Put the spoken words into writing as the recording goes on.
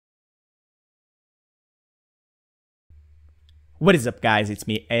What is up, guys? It's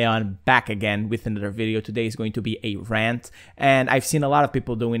me, Aeon, back again with another video. Today is going to be a rant, and I've seen a lot of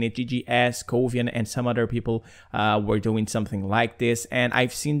people doing it. GGS, Kovian, and some other people were doing something like this, and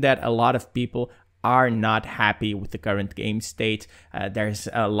I've seen that a lot of people are not happy with the current game state. There's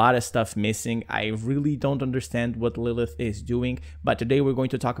a lot of stuff missing. I really don't understand what Lilith is doing, but today we're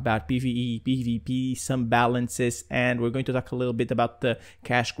going to talk about PvE, PvP, some balances, and we're going to talk a little bit about the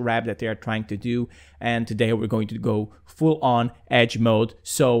cash grab that they are trying to do. And today we're going to go full on edge mode,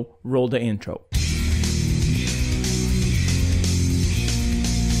 so roll the intro.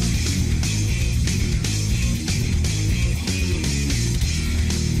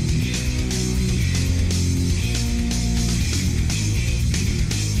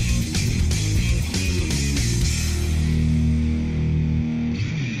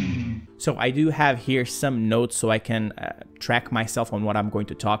 So I do have here some notes so I can track myself on what I'm going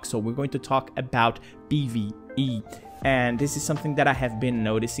to talk. So we're going to talk about PvE. And this is something that I have been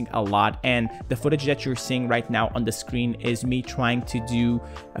noticing a lot. And the footage that you're seeing right now on the screen is me trying to do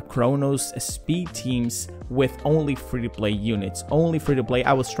Chronos speed teams with only free-to-play units. Only free-to-play.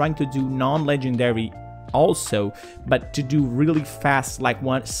 I was trying to do non-legendary also, but to do really fast, like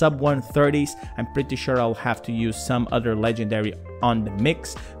sub 130s, I'm pretty sure I'll have to use some other legendary on the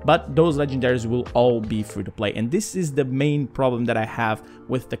mix, but those legendaries will all be free to play. And this is the main problem that I have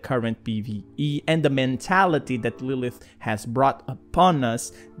with the current PvE and the mentality that Lilith has brought upon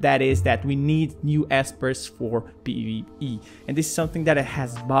us, that is that we need new Espers for PvE. And this is something that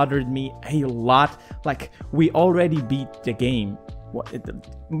has bothered me a lot. Like, we already beat the game.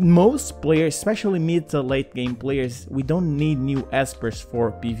 Most players, especially mid to late game players, we don't need new Espers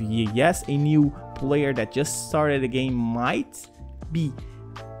for PvE. Yes, a new player that just started the game might be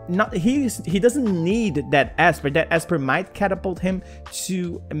not, he doesn't need that Esper. That Esper might catapult him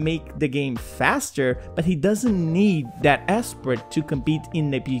to make the game faster, but he doesn't need that Esper to compete in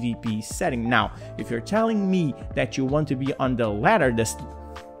the PvP setting. Now, if you're telling me that you want to be on the ladder,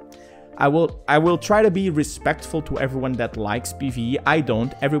 I will try to be respectful to everyone that likes PvE. I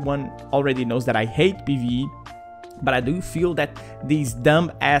don't. Everyone already knows that I hate PvE, but I do feel that these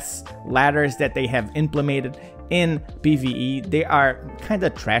dumb ass ladders that they have implemented in PvE, they are kind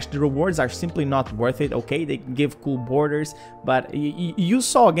of trash. The rewards are simply not worth it. Okay, they give cool borders, but you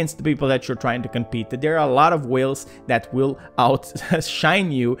saw against the people that you're trying to compete that there are a lot of whales that will outshine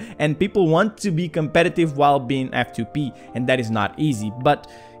you, and people want to be competitive while being F2P, and that is not easy.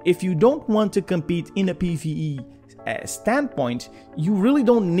 But if you don't want to compete in a PvE standpoint, you really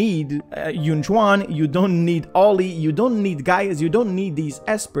don't need Yunjuan, you don't need Oli, you don't need Gaias, you don't need these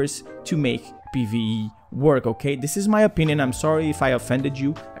Espers to make PvE work, okay? This is my opinion. I'm sorry if I offended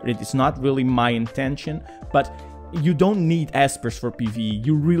you. It is not really my intention, but you don't need Espers for PvE.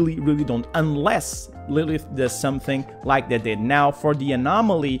 You really don't, unless Lilith does something like they did. Now, for the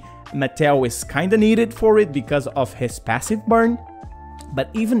Anomaly, Mateo is kind of needed for it because of his passive burn. But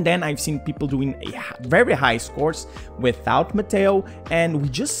even then, I've seen people doing very high scores without Mateo, and we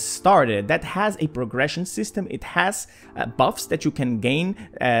just started. That has a progression system. It has buffs that you can gain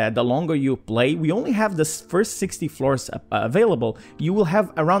the longer you play. We only have the first 60 floors available. You will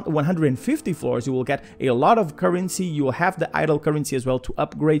have around 150 floors. You will get a lot of currency. You will have the idle currency as well to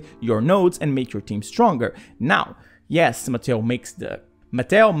upgrade your nodes and make your team stronger. Now, yes, Mateo makes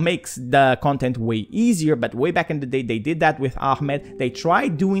the content way easier, but way back in the day they did that with Ahmed. They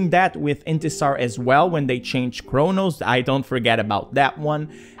tried doing that with Intisar as well when they changed Chronos. I don't forget about that one.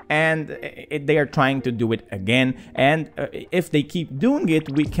 And they are trying to do it again, and if they keep doing it,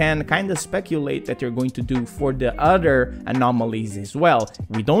 we can kind of speculate that they're going to do for the other anomalies as well.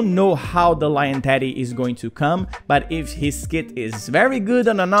 We don't know how the Lion Daddy is going to come, but if his kit is very good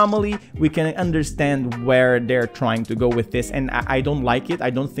on Anomaly, we can understand where they're trying to go with this, and I don't like it. I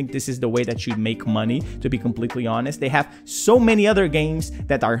don't think this is the way that you make money, to be completely honest. They have so many other games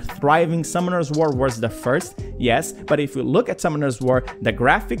that are thriving. Summoner's War was the first, yes, but if you look at Summoner's War, the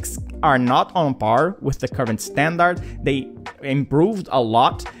graphics are not on par with the current standard. They improved a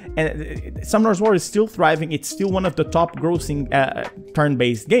lot, and Summoner's War is still thriving. It's still one of the top grossing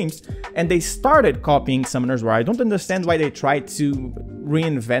turn-based games, and they started copying Summoner's War. I don't understand why they tried to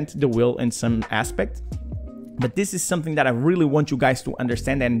reinvent the wheel in some aspect. But this is something that I really want you guys to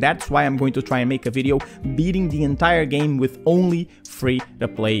understand, and that's why I'm going to try and make a video beating the entire game with only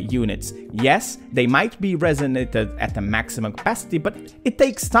free-to-play units. Yes, they might be resonated at the maximum capacity, but it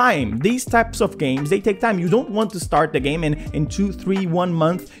takes time. These types of games, they take time. You don't want to start the game and in 2, 3, 1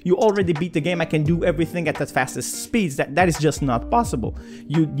 month, you already beat the game. I can do everything at the fastest speeds. That is just not possible.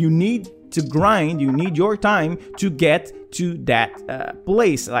 You need to grind, you need your time to get to that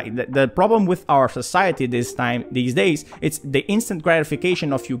place. Like the problem with our society these days, it's the instant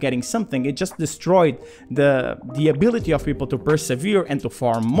gratification of you getting something. It just destroyed the ability of people to persevere and to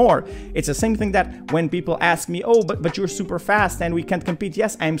farm more. It's the same thing that when people ask me, oh, but you're super fast and we can't compete.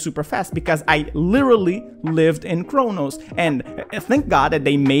 Yes, I'm super fast because I literally lived in Chronos, and thank God that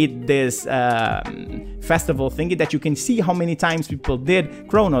they made this festival thingy that you can see how many times people did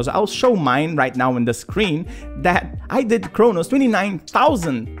Chronos. I'll show mine right now on the screen that I did Chronos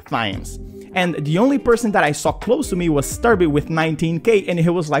 29,000 times. And the only person that I saw close to me was Sturby with 19k, and he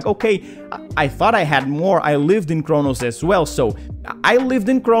was like, okay, I thought I had more, I lived in Chronos as well. So I lived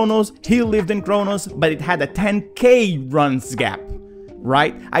in Chronos, he lived in Chronos, but it had a 10k runs gap,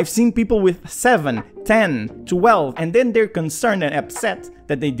 right? I've seen people with 7, 10, 12, and then they're concerned and upset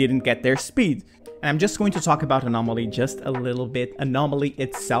that they didn't get their speed. And I'm just going to talk about Anomaly just a little bit. Anomaly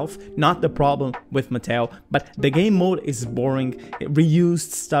itself, not the problem with Mattel, but the game mode is boring,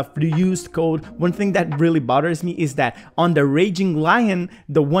 reused stuff, reused code. One thing that really bothers me is that on the Raging Lion,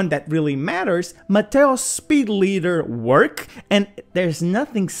 the one that really matters, Mattel's speed leader work, and there's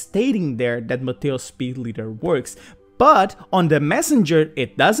nothing stating there that Mattel's speed leader works. But on the Messenger,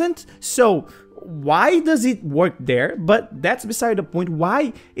 it doesn't. So why does it work there? But that's beside the point.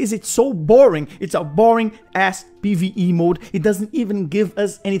 Why is it so boring? It's a boring ass PvE mode. It doesn't even give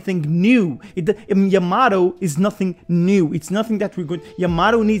us anything new. Yamato is nothing new. It's nothing that we're going.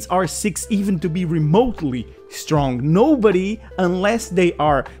 Yamato needs R6 even to be remotely strong. Nobody, unless they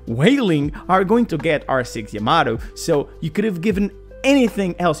are whaling, are going to get R6 Yamato. So you could have given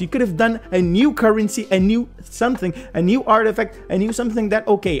anything else. You could have done a new currency, a new something, a new artifact, a new something that,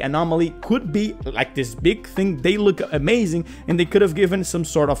 okay, Anomaly could be like this big thing. They look amazing, and they could have given some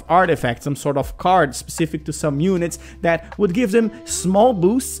sort of artifact, some sort of card specific to some units that would give them small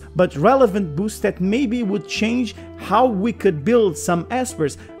boosts, but relevant boosts that maybe would change how we could build some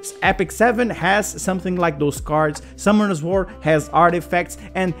Espers. Epic 7 has something like those cards, Summoner's War has artifacts,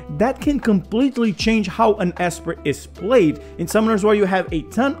 and that can completely change how an Esper is played. In Summoner's War you have a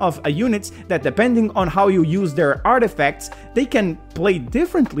ton of units that, depending on how you use their artifacts, they can play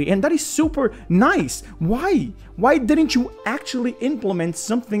differently, and that is super nice. Why didn't you actually implement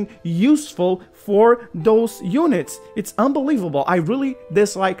something useful for those units? It's unbelievable. I really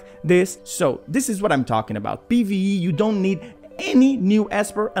dislike this. So this is what I'm talking about. PvE, you don't need any new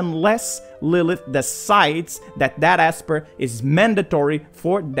Esper unless Lilith decides that that Esper is mandatory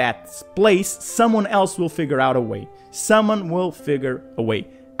for that place. Someone else will figure out a way. Someone will figure a way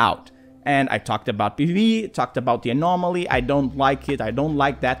out. And I talked about PvE, talked about the Anomaly. I don't like it. I don't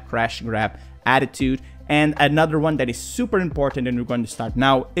like that crash grab attitude. And another one that is super important, and we're going to start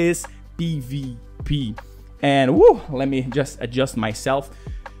now, is PvP. And woo, let me just adjust myself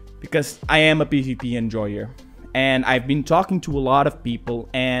because I am a PvP enjoyer. And I've been talking to a lot of people,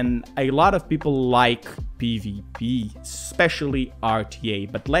 and a lot of people like PvP, especially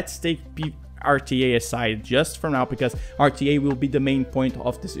RTA. But let's take RTA aside just for now, because RTA will be the main point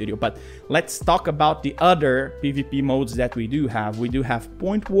of this video. But let's talk about the other PvP modes that we do have. We do have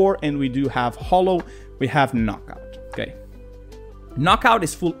Point War, and we do have Hollow. We have Knockout. Okay, Knockout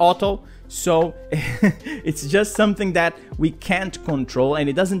is full auto, so it's just something that we can't control, and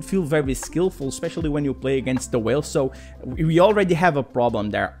it doesn't feel very skillful, especially when you play against the whale. So we already have a problem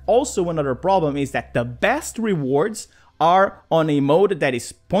there. Also, another problem is that the best rewards are on a mode that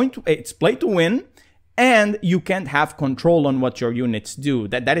is it's play to win, and you can't have control on what your units do.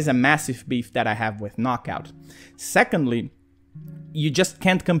 That is a massive beef that I have with Knockout. Secondly, you just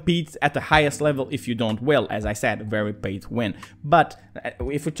can't compete at the highest level if you don't whale. As I said, very pay to win. But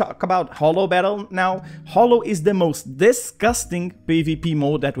if we talk about Hollow Battle now, Hollow is the most disgusting PvP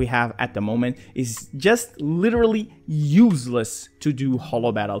mode that we have at the moment. It's just literally useless to do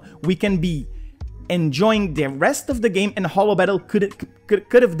Hollow Battle. We can be enjoying the rest of the game, and Hollow Battle could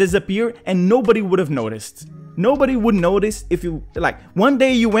have disappeared and nobody would have noticed. Nobody would notice if you, like, one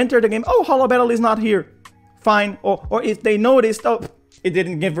day you enter the game, oh, Hollow Battle is not here. Fine. Or if they noticed, oh, it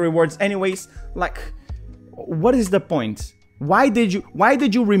didn't give rewards anyways. Like, what is the point? Why did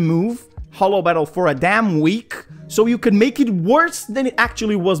you remove Hollow Battle for a damn week so you could make it worse than it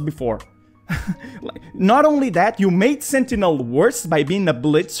actually was before? Like, not only that, you made Sentinel worse by being a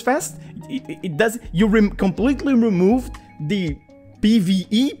Blitzfest. You completely removed the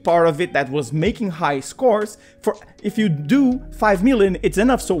PvE part of it that was making high scores. For if you do 5 million, it's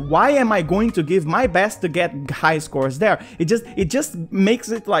enough. So why am I going to give my best to get high scores there? It just makes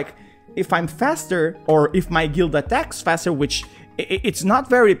it like, if I'm faster, or if my guild attacks faster, which it's not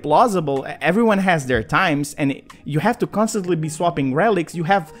very plausible. Everyone has their times, and you have to constantly be swapping relics. You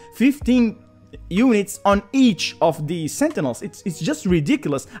have 15 units on each of the sentinels. It's just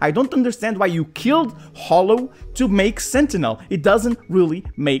ridiculous. I don't understand why you killed Hollow to make Sentinel. It doesn't really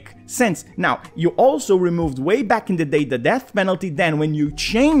make sense. Now, you also removed way back in the day the death penalty. Then when you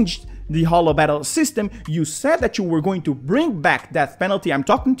changed the Hollow battle system, you said that you were going to bring back death penalty. I'm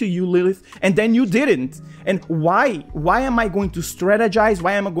talking to you, Lilith, and then you didn't. And why? Why am I going to strategize?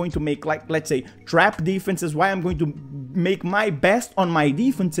 Why am I going to make, like, let's say, trap defenses? Why am I going to make my best on my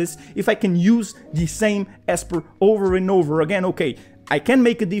defenses if I can use the same Esper over and over again? Okay, I can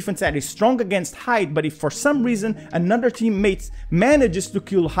make a defense that is strong against Hyde, but if for some reason another teammate manages to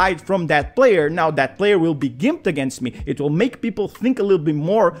kill Hyde from that player, now that player will be gimped against me. It will make people think a little bit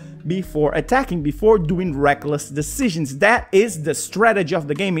more before attacking, before doing reckless decisions. That is the strategy of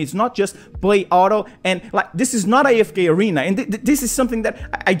the game. It's not just play auto, and like, this is not AFK Arena, and this is something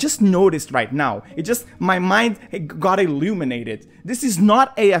that I just noticed right now. It just, my mind got illuminated. This is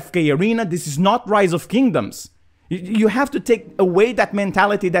not AFK Arena, this is not Rise of Kingdoms. You have to take away that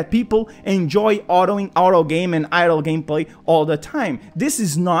mentality that people enjoy autoing auto game and idle gameplay all the time. This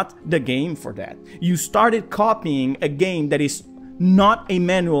is not the game for that. You started copying a game that is not a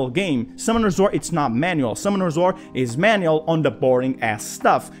manual game. Summoner's War, it's not manual. Summoner's War is manual on the boring ass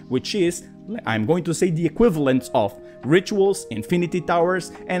stuff, which is, I'm going to say, the equivalent of rituals, infinity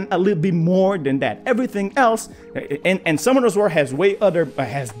towers, and a little bit more than that. Everything else, and Summoner's War has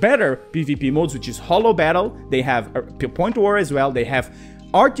has better PvP modes, which is Hollow Battle. They have Point War as well. They have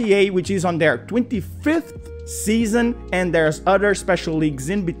RTA, which is on their 25th season, and there's other special leagues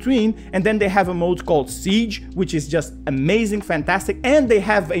in between. And then they have a mode called Siege, which is just amazing, fantastic, and they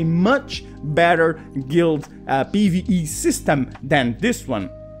have a much better guild PvE system than this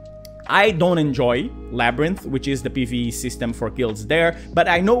one. I don't enjoy Labyrinth, which is the PvE system for guilds there, but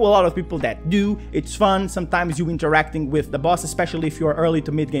I know a lot of people that do. It's fun. Sometimes you interacting with the boss, especially if you're early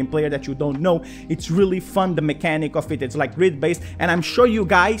to mid-game player that you don't know. It's really fun, the mechanic of it. It's like grid-based, and I'm sure you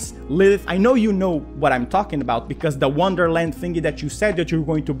guys, Lilith, I know you know what I'm talking about, because the Wonderland thingy that you said that you were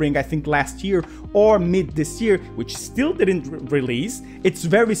going to bring, I think last year or mid this year, which still didn't release, it's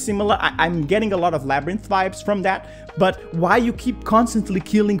very similar. I'm getting a lot of Labyrinth vibes from that, but why you keep constantly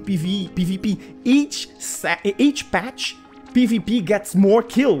killing PvP? Each patch, PvP gets more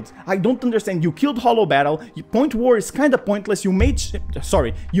killed. I don't understand. You killed Hollow Battle. Point War is kind of pointless. You made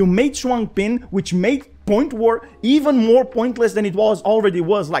Shuang Pin, which made Point War even more pointless than it already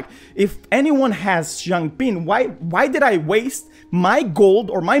was. Like, if anyone has Shuang Pin, why did I waste my gold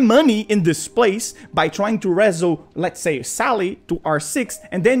or my money in this place by trying to rezo, let's say, Sally to R6,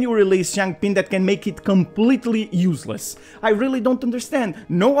 and then you release Shuang Pin that can make it completely useless? I really don't understand.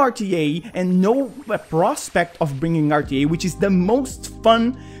 No RTA and no prospect of bringing RTA, which is the most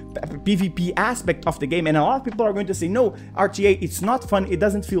fun PvP aspect of the game. And a lot of people are going to say, no, RTA, it's not fun, it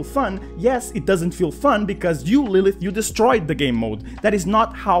doesn't feel fun. Yes, it doesn't feel fun because you, Lilith, you destroyed the game mode. That is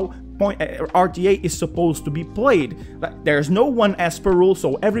not how RTA is supposed to be played. There's no one Esper rule,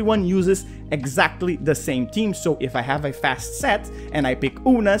 so everyone uses exactly the same team. So if I have a fast set and I pick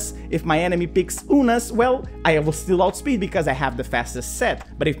Unas, if my enemy picks Unas, well, I will still outspeed because I have the fastest set.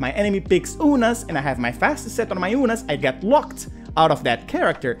 But if my enemy picks Unas and I have my fastest set on my Unas, I get locked out of that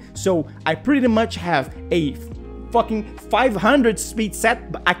character. So I pretty much have a fucking 500 speed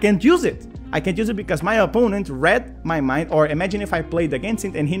set, but I can't use it. I can't use it because my opponent read my mind. Or imagine if I played against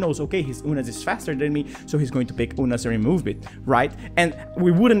him and he knows, okay, his Unas is faster than me, so he's going to pick Unas and remove it, right? And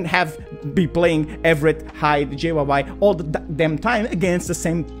we wouldn't be playing Everett, Hyde, JYY all the damn time against the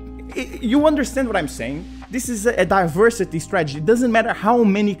same. You understand what I'm saying? This is a diversity strategy. It doesn't matter how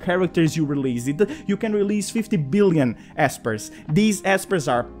many characters you release. You can release 50 billion Espers. These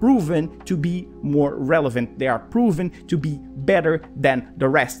Espers are proven to be more relevant. They are proven to be better than the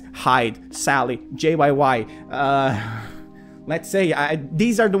rest. Hyde, Sally, JYY, let's say,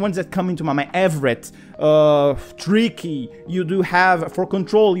 these are the ones that come into my mind. Everett, Tricky, you do have, for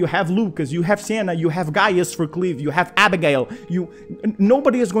control, you have Lucas, you have Sienna, you have Gaius for Cleave, you have Abigail.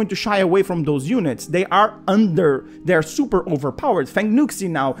 Nobody is going to shy away from those units. They're super overpowered. Feng Nuxi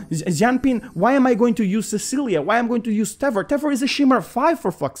now, Xianpin, why am I going to use Cecilia? Why am I going to use Tever? Tever is a Shimmer 5,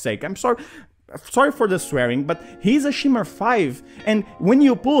 for fuck's sake. I'm sorry for the swearing, but he's a Shimmer 5, and when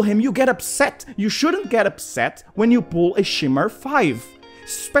you pull him, you get upset. You shouldn't get upset when you pull a Shimmer 5.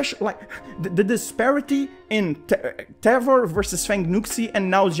 Especially, like, the disparity in Tever versus Feng Nuxi and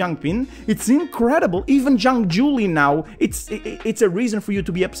now Xianpin, it's incredible. Even Zhang Juli now, it's a reason for you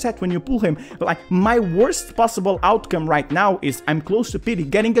to be upset when you pull him. But like, my worst possible outcome right now is I'm close to pity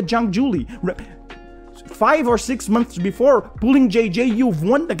getting a Zhang Juli. 5 or 6 months before pulling JJ, you've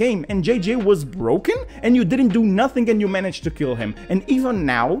won the game, and JJ was broken and you didn't do nothing and you managed to kill him. And even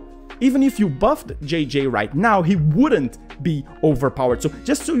now, even if you buffed JJ right now, he wouldn't be overpowered. So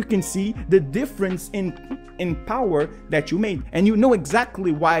just so you can see the difference in power that you made, and you know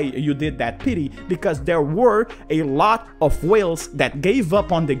exactly why you did that pity, because there were a lot of whales that gave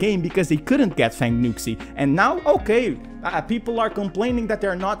up on the game because they couldn't get Fang Nuxie, and now okay, people are complaining that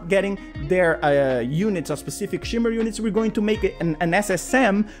they're not getting their units or specific shimmer units. We're going to make an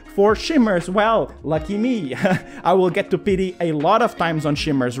SSM for shimmers. Well, lucky me. I will get to pity a lot of times on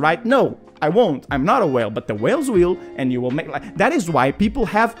shimmers, right? No, I won't. I'm not a whale, but the whales will, and you will make like that. Is why people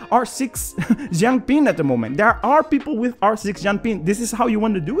have R6 Jiangping at the moment. There are people with R6 Jiangping. This is how you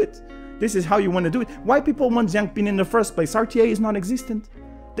want to do it. This is how you want to do it. Why people want Jiangping in the first place? RTA is non existent.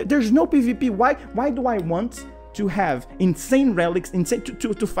 There's no PvP. Why do I want to have insane relics,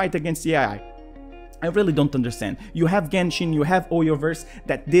 to fight against the AI? I really don't understand. You have Genshin, you have Oyoverse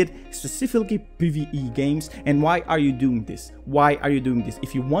that did specifically PvE games, and why are you doing this? Why are you doing this?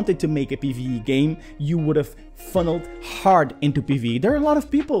 If you wanted to make a PvE game, you would have funneled hard into PvE. There are a lot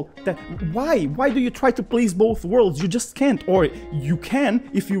of people that, why do you try to please both worlds? You just can't. Or you can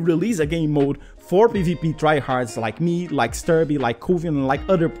if you release a game mode for PvP tryhards like me, like Sturby, like Kovian, and like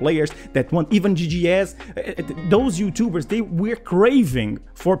other players that want, even GGS, those YouTubers, we're craving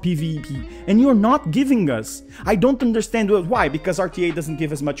for PvP, and you're not giving us. I don't understand why, because RTA doesn't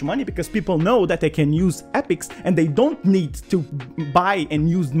give us much money, because people know that they can use epics and they don't need to buy and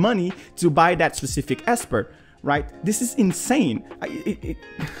use money to buy that specific Esper, right? This is insane.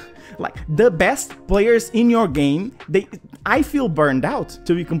 Like, the best players in your game, I feel burned out,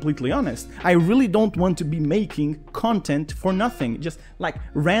 to be completely honest. I really don't want to be making content for nothing, just like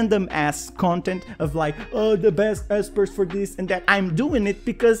random ass content of like, oh, the best Espers for this and that. I'm doing it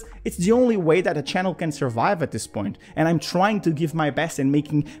because it's the only way that a channel can survive at this point, and I'm trying to give my best in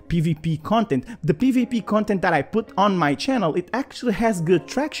making PvP content. The PvP content that I put on my channel, it actually has good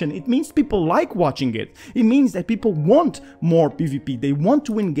traction. It means people like watching it. It means that people want more PvP. They want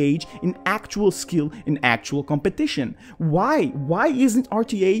to engage in actual skill, in actual competition. Why isn't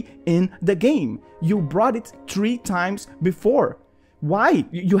RTA in the game? You brought it 3 times before. Why?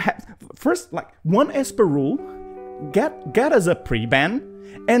 You have first, like, one Esper rule, get us a pre-ban,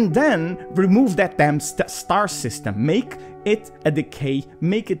 and then remove that damn star system. Make it a decay,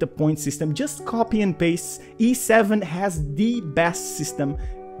 make it a point system. Just copy and paste. E7 has the best system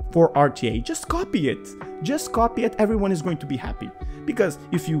for RTA. Just copy it. Just copy it. Everyone is going to be happy. Because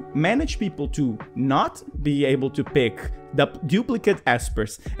if you manage people to not be able to pick the duplicate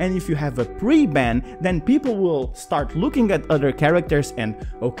Espers, and if you have a pre-ban, then people will start looking at other characters and,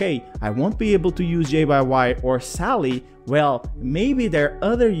 okay, I won't be able to use JYY or Sally. Well, maybe there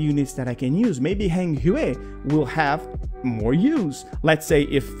are other units that I can use. Maybe Heng Hue will have more use. Let's say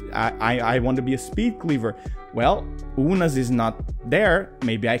if I want to be a speed cleaver. Well, Unas is not there.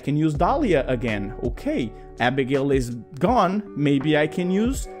 Maybe I can use Dahlia again. Okay, Abigail is gone. Maybe I can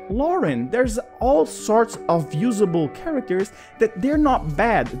use Lauren. There's all sorts of usable characters that they're not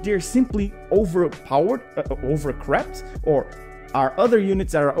bad. They're simply overpowered, overcrept, or are other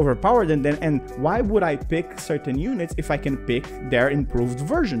units that are overpowered. And why would I pick certain units if I can pick their improved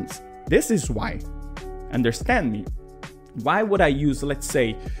versions? This is why. Understand me. Why would I use, let's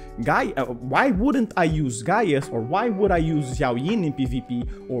say, why wouldn't I use Gaius, or why would I use Xiao Yin in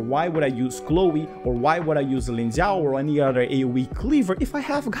PvP, or why would I use Chloe, or why would I use Lin Xiao or any other AoE cleaver if I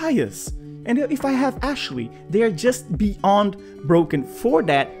have Gaius? And if I have Ashley? They are just beyond broken. For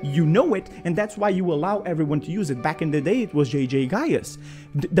that, you know it, and that's why you allow everyone to use it. Back in the day, it was JJ Gaius.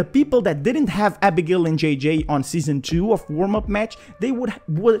 The people that didn't have Abigail and JJ on Season 2 of Warm-Up Match, they would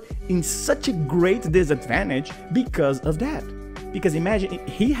in such a great disadvantage because of that. Because imagine,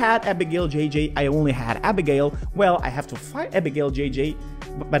 he had Abigail, JJ, I only had Abigail. Well, I have to fight Abigail, JJ,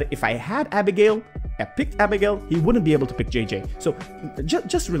 but if I had Abigail, I picked Abigail, he wouldn't be able to pick JJ. So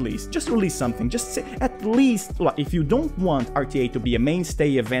just release something. Just say, at least, if you don't want RTA to be a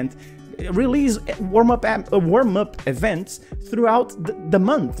mainstay event, release warm-up events throughout the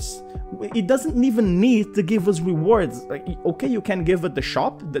months. It doesn't even need to give us rewards. Like, okay, you can give it the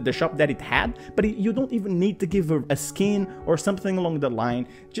shop that it had, but you don't even need to give her a skin or something along the line.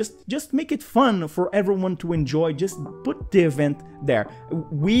 Just make it fun for everyone to enjoy. Just put the event there.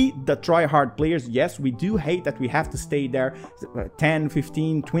 We, the try-hard players, yes, we do hate that we have to stay there 10,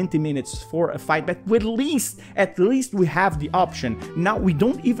 15, 20 minutes for a fight, but at least we have the option. Now we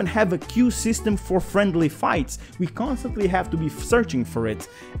don't even have a queue system for friendly fights. We constantly have to be searching for it.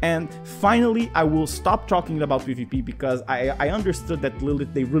 And finally, I will stop talking about PvP because I understood that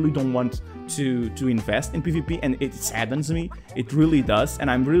Lilith, they really don't want to invest in PvP, and it saddens me. It really does, and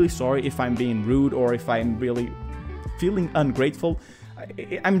I'm really sorry if I'm being rude or if I'm really feeling ungrateful.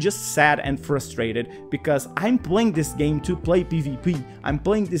 I'm just sad and frustrated because I'm playing this game to play PvP. I'm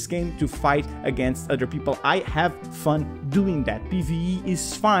playing this game to fight against other people. I have fun doing that. PvE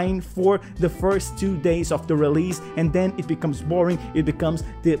is fine for the first 2 days of the release, and then it becomes boring. It becomes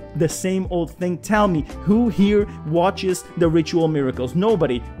the same old thing. Tell me, who here watches the Ritual Miracles?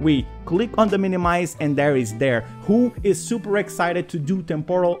 Nobody. We click on the minimize and there is there. Who is super excited to do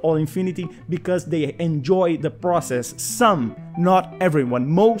Temporal or Infinity because they enjoy the process? Some, not everyone.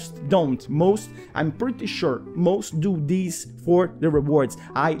 Most don't. Most, I'm pretty sure, most do these for the rewards.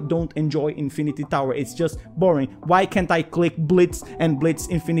 I don't enjoy Infinity Tower. It's just boring. Why can't I click Blitz and Blitz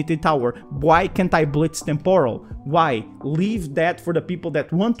Infinity Tower? Why can't I Blitz Temporal? Why? Leave that for the people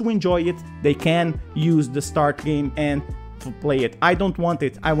that want to enjoy it. They can use the start game and play it. I don't want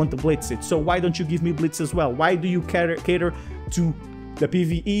it. I want to Blitz it. So why don't you give me Blitz as well? Why do you cater to the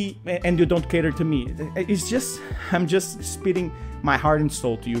PvE and you don't cater to me? It's just, I'm just spitting my heart and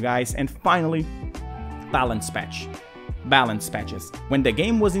soul to you guys. And finally, balance patch. Balance patches. When the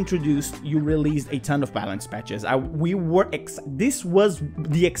game was introduced, you released a ton of balance patches. This was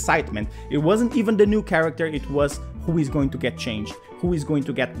the excitement. It wasn't even the new character, it was who is going to get changed, who is going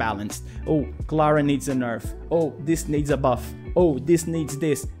to get balanced. Oh, Clara needs a nerf. Oh, this needs a buff. Oh, this needs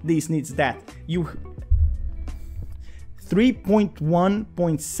this needs that.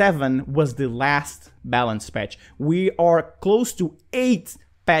 3.1.7 was the last balance patch. We are close to 8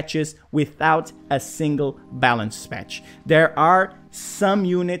 patches without a single balance patch. There are some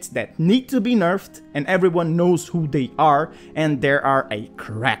units that need to be nerfed and everyone knows who they are, and there are a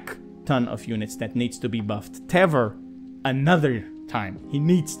crack ton of units that needs to be buffed. Tever, another time, he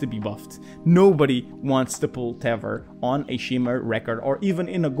needs to be buffed. Nobody wants to pull Tever on a Shimmer record or even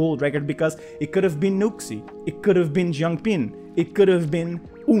in a gold record because it could have been Nuxi, it could have been Jiangpin, it could have been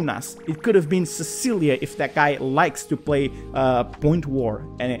Unas, it could have been Cecilia if that guy likes to play Point War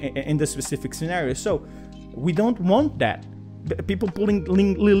in the specific scenario. So we don't want that. People pulling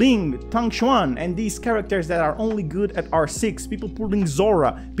Liling, Tang Xuan, and these characters that are only good at R6. People pulling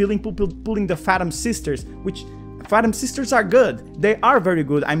Zora, pulling the Phantom Sisters, which Phantom Sisters are good. They are very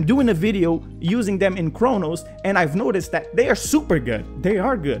good. I'm doing a video using them in Chronos, and I've noticed that they are super good. They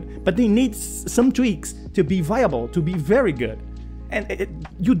are good, but they need some tweaks to be viable, to be very good. And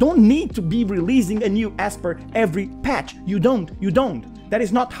you don't need to be releasing a new Esper every patch. You don't. That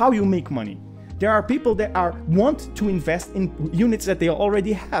is not how you make money. There are people that want to invest in units that they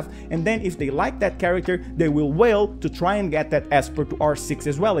already have, and then if they like that character, they will wail to try and get that Esper to R6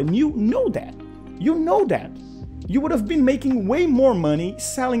 as well, and you know that. You know that. You would have been making way more money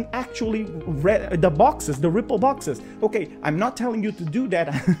selling actually the boxes, the Ripple boxes. Okay, I'm not telling you to do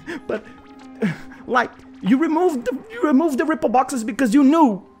that, but like, you removed the Ripple boxes because you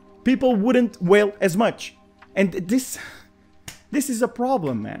knew people wouldn't wail as much. And this is a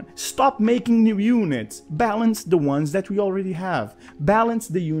problem, man. Stop making new units. Balance the ones that we already have. Balance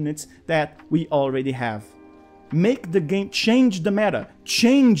the units that we already have. Make the game, change the meta.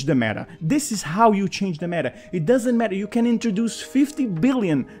 Change the meta. This is how you change the meta. It doesn't matter. You can introduce 50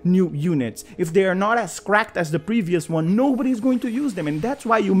 billion new units. If they are not as cracked as the previous one, nobody's going to use them. And that's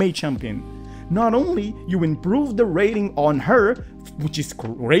why you made Champion. Not only you improve the rating on her, which is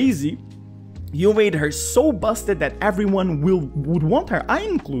crazy, you made her so busted that everyone would want her. I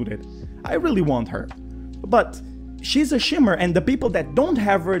included. I really want her. But she's a Shimmer, and the people that don't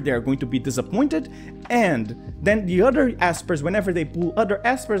have her, they're going to be disappointed. And then the other Espers, whenever they pull other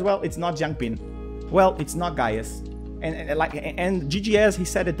Espers, well, it's not Jiangpin. Well, it's not Gaius. And GGS, he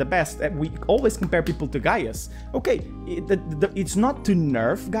said it the best, that we always compare people to Gaius. Okay, it's not to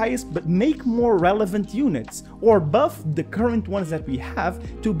nerf Gaius, but make more relevant units, or buff the current ones that we have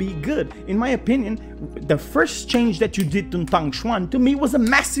to be good. In my opinion, the first change that you did to Tang Xuan, to me, was a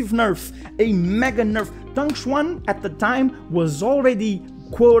massive nerf, a mega nerf. Tang Xuan at the time was already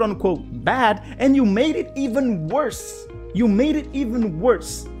quote-unquote bad, and you made it even worse. You made it even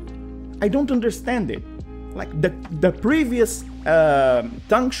worse. I don't understand it. Like the previous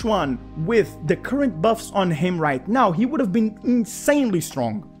Tang Xuan with the current buffs on him right now, he would have been insanely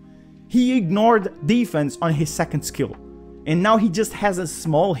strong. He ignored defense on his second skill, and now he just has a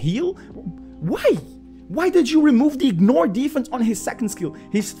small heal. Why? Why did you remove the ignore defense on his second skill?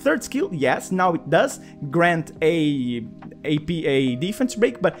 His third skill, yes, now it does grant a defense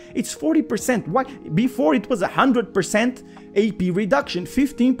break, but it's 40%. Why? Before it was 100% AP reduction,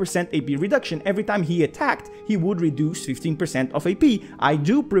 15% AP reduction. Every time he attacked, he would reduce 15% of AP. I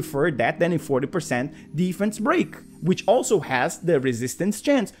do prefer that than a 40% defense break, which also has the resistance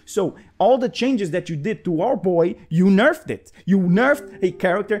chance. So all the changes that you did to our boy, you nerfed it. You nerfed a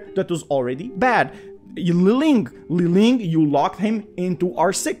character that was already bad. Liling, you locked him into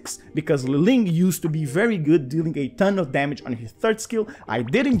R6 because Liling used to be very good, dealing a ton of damage on his third skill. I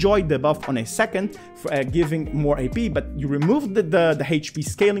did enjoy the buff on a second, for, giving more AP, but you removed the HP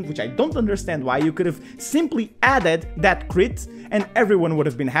scaling, which I don't understand why. You could have simply added that crit and everyone would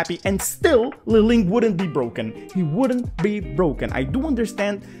have been happy, and still Liling wouldn't be broken. He wouldn't be broken. I do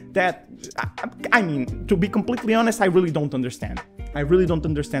understand that. I mean, to be completely honest, I really don't understand. I really don't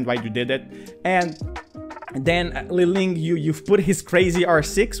understand why you did it. And then Liling, you've put his crazy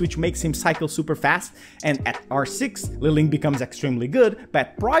R6, which makes him cycle super fast, and at R6 Liling becomes extremely good,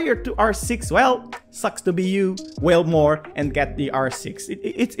 but prior to R6, well, sucks to be you, wail more and get the R6.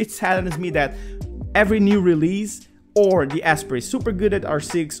 It saddens me that every new release, or the Esper is super good at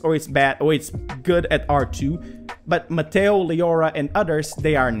R6, or it's bad, or it's good at R2, but Mateo, Leora and others,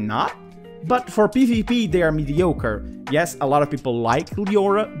 they are not. But for PvP, they are mediocre. Yes, a lot of people like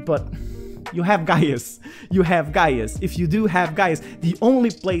Leora, but you have Gaius. You have Gaius. If you do have Gaius, the only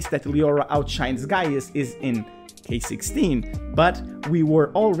place that Leora outshines Gaius is in K16. But we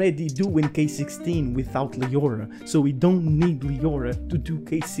were already doing K16 without Leora, so we don't need Leora to do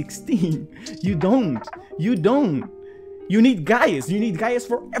K16. You don't. You don't. You need Gaius. You need Gaius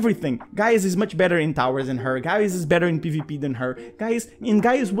for everything. Gaius is much better in towers than her. Gaius is better in PvP than her.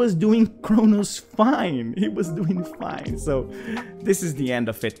 Gaius was doing Chronos fine. He was doing fine. So this is the end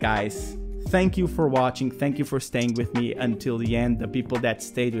of it, guys. Thank you for watching. Thank you for staying with me until the end. The people that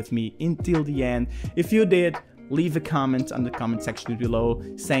stayed with me until the end. If you did, leave a comment on the comment section below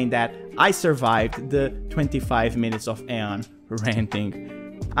saying that I survived the 25 minutes of Aeon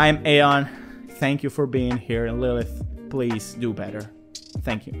ranting. I'm Aeon. Thank you for being here, and Lilith, please do better.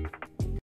 Thank you.